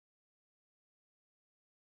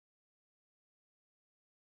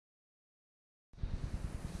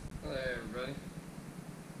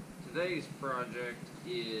today's project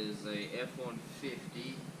is a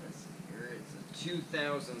F150. Let's see here, it's a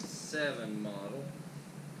 2007 model.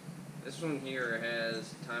 This one here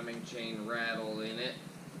has timing chain rattle in it.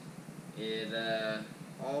 It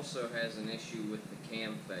also has an issue with the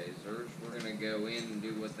cam phasers. We're going to go in and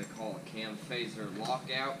do what they call a cam phaser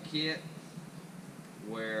lockout kit,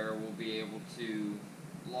 where we'll be able to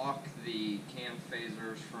lock the cam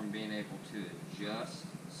phasers from being able to adjust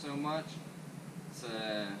so much. It's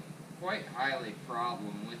a quite highly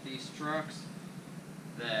problem with these trucks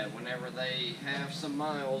that whenever they have some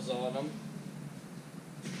miles on them,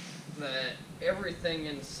 that everything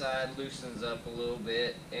inside loosens up a little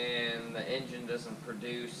bit and the engine doesn't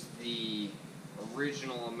produce the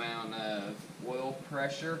original amount of oil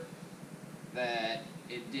pressure that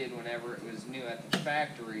it did whenever it was new at the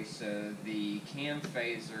factory. So the cam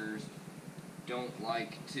phasers don't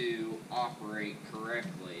like to operate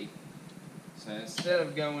correctly. So instead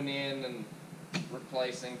of going in and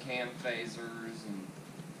replacing cam phasers and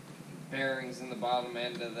bearings in the bottom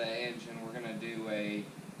end of the engine, we're going to do a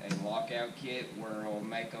lockout kit where it'll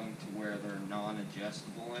make them to where they're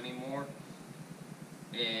non-adjustable anymore,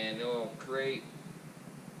 and it'll create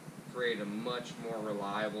a much more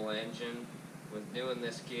reliable engine. With doing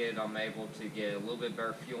this kit, I'm able to get a little bit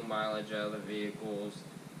better fuel mileage out of the vehicles,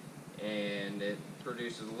 and it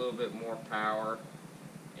produces a little bit more power,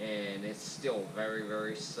 and it's still very,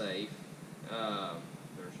 very safe.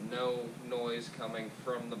 There's no noise coming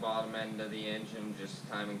from the bottom end of the engine, just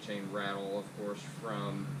timing chain rattle, of course,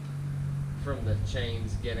 from the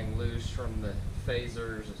chains getting loose, from the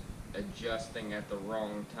phasers adjusting at the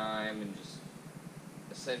wrong time, and just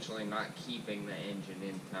essentially not keeping the engine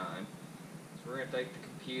in time. So we're going to take the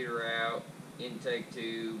computer out, intake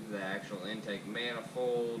tube, the actual intake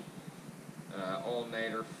manifold,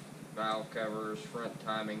 alternator, valve covers, front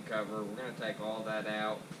timing cover. We're going to take all that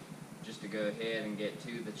out just to go ahead and get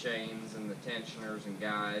to the chains and the tensioners and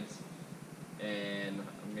guides. And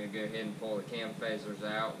I'm going to go ahead and pull the cam phasers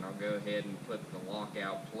out, and I'll go ahead and put the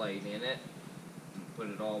lockout plate in it and put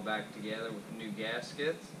it all back together with the new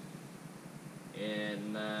gaskets.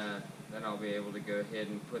 And then I'll be able to go ahead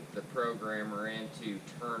and put the programmer in to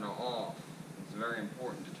turn off. It's very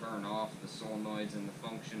important to turn off the solenoids and the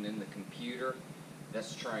function in the computer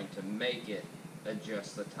that's trying to make it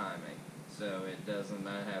adjust the timing, so it doesn't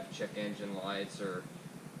have check engine lights or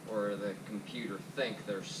the computer think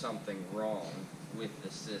there's something wrong with the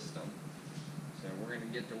system. So we're going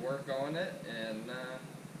to get to work on it, and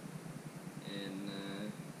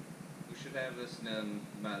we should have this done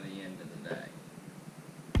by the end of the day.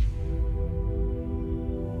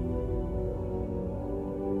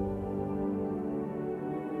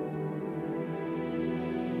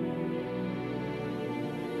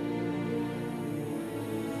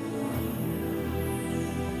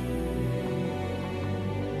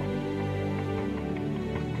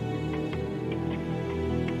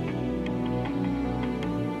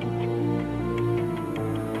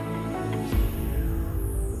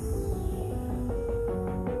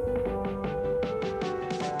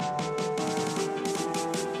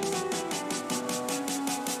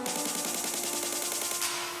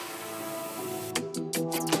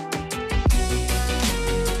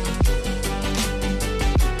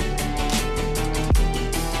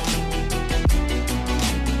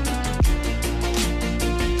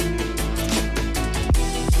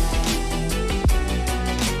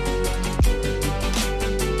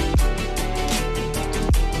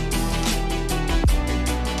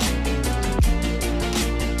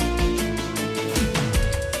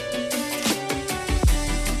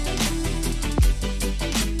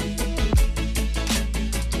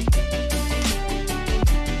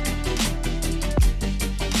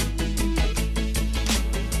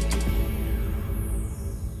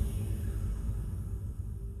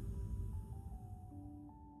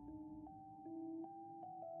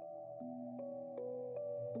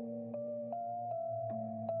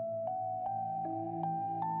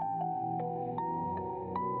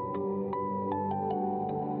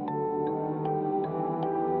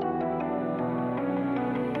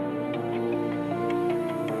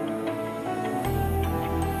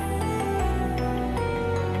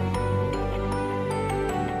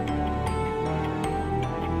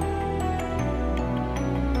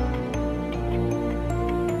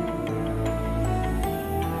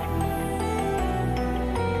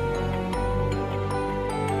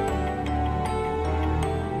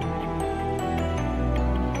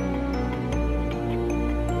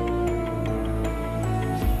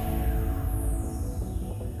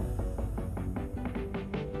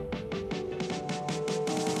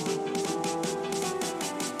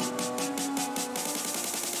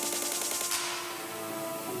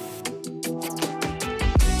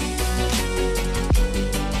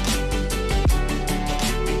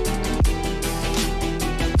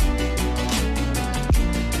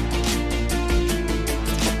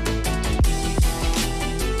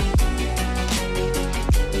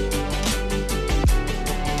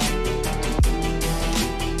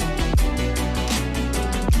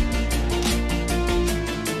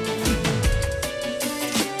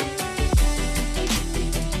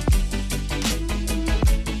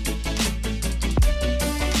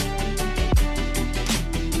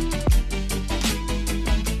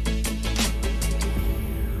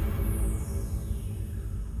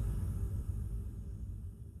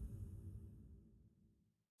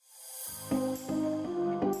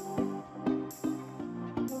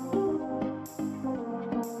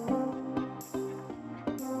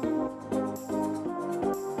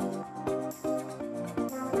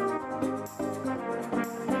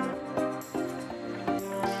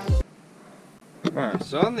 Alright,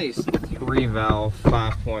 so on these 3-valve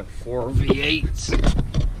 5.4 V8s,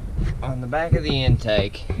 on the back of the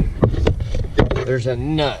intake, there's a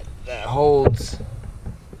nut that holds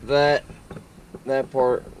that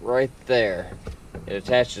part right there. It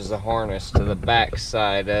attaches the harness to the back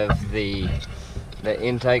side of the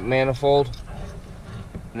intake manifold.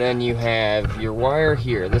 Then you have your wire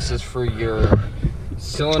here. This is for your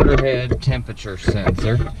cylinder head temperature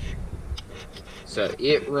sensor. So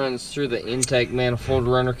it runs through the intake manifold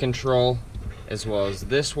runner control, as well as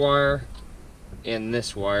this wire and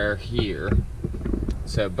this wire here.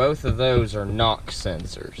 So both of those are knock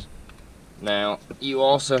sensors. Now, you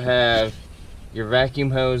also have your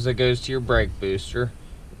vacuum hose that goes to your brake booster.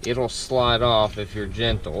 It'll slide off if you're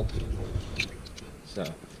gentle. So,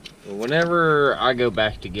 whenever I go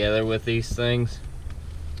back together with these things,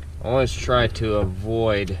 I always try to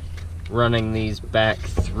avoid running these back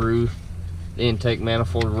through the intake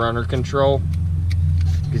manifold runner control,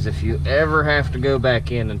 because if you ever have to go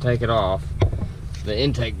back in and take it off, the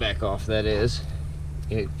intake back off that is,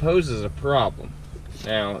 it poses a problem.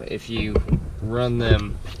 Now if you run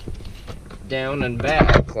them down and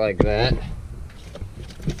back like that,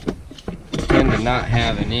 you tend to not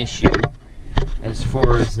have an issue as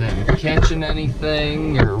far as them catching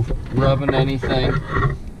anything or rubbing anything.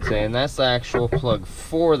 And that's the actual plug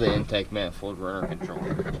for the intake manifold runner control.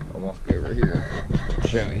 I'll walk over here and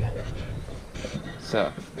show you.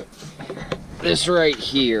 So, this right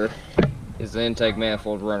here is the intake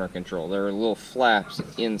manifold runner control. There are little flaps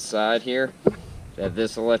inside here that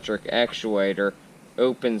this electric actuator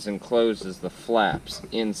opens and closes the flaps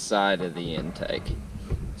inside of the intake.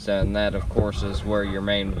 So, and that of course is where your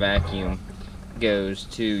main vacuum goes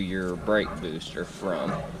to your brake booster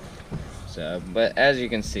from. So, but as you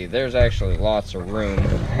can see, there's actually lots of room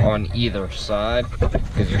on either side,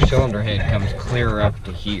 because your cylinder head comes clear up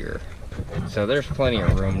to here. So there's plenty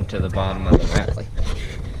of room to the bottom of the valley,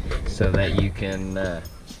 so that you can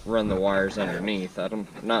run the wires underneath. I'm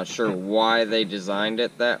not sure why they designed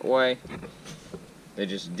it that way. They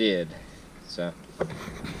just did. So,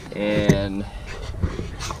 and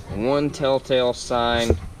one telltale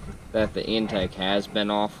sign that the intake has been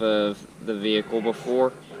off of the vehicle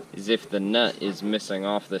before is if the nut is missing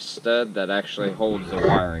off the stud that actually holds the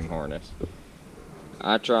wiring harness.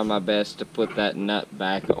 I try my best to put that nut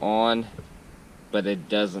back on, but it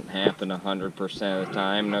doesn't happen 100% of the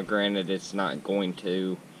time. Now granted, it's not going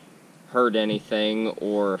to hurt anything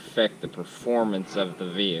or affect the performance of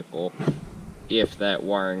the vehicle if that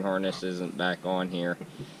wiring harness isn't back on here.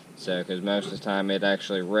 So, because most of the time it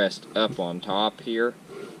actually rests up on top here,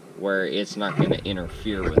 where it's not going to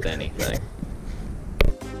interfere with anything.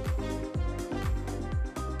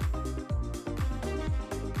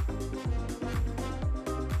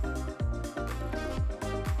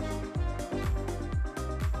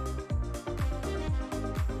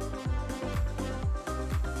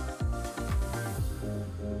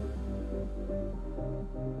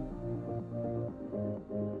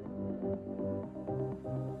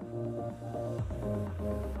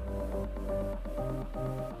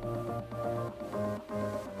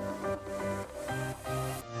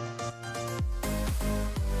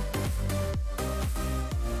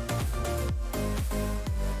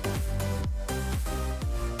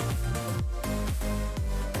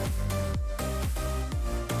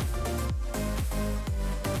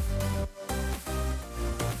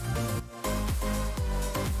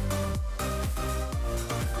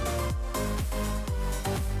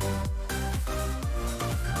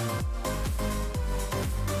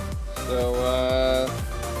 So,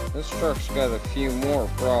 this truck's got a few more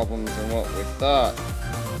problems than what we thought.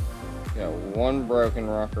 Got one broken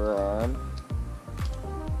rocker arm,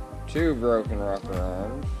 two broken rocker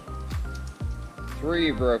arms,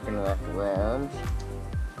 three broken rocker arms,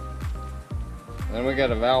 and then we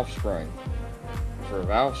got a valve spring. For a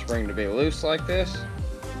valve spring to be loose like this,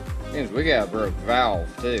 means we got a broke valve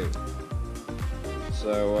too.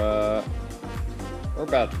 So, we're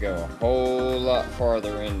about to go a whole lot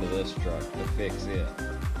farther into this truck to fix it.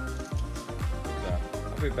 So,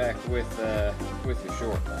 I'll be back with you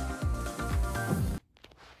shortly.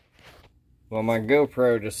 Well, my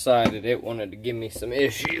GoPro decided it wanted to give me some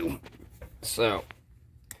issue. So,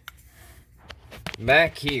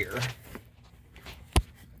 back here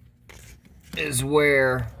is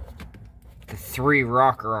where the three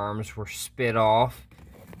rocker arms were spit off.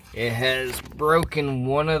 It has broken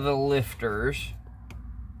one of the lifters.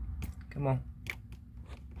 Come on.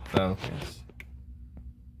 Focus.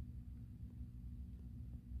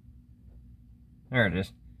 There it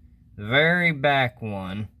is. The very back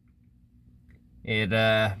one. It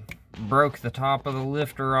broke the top of the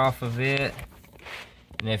lifter off of it.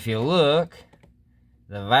 And if you look,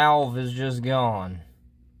 the valve is just gone.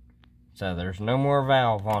 So there's no more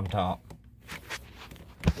valve on top.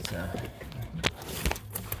 So,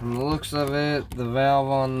 from the looks of it, the valve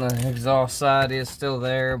on the exhaust side is still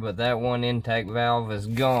there, but that one intake valve is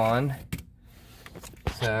gone.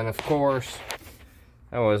 So, and of course,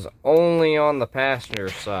 that was only on the passenger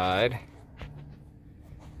side.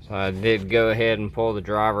 So I did go ahead and pull the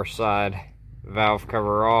driver's side valve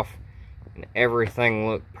cover off, and everything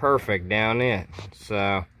looked perfect down it. So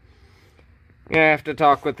I'm gonna have to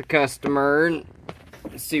talk with the customer and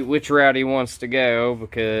see which route he wants to go,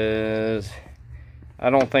 because I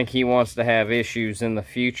don't think he wants to have issues in the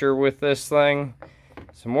future with this thing.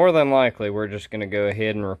 So more than likely we're just gonna go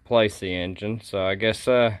ahead and replace the engine. So I guess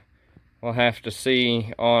we'll have to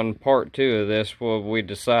see on part 2 of this what we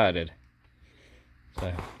decided.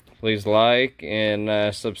 So please like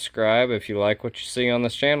and subscribe if you like what you see on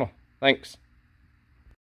this channel. Thanks.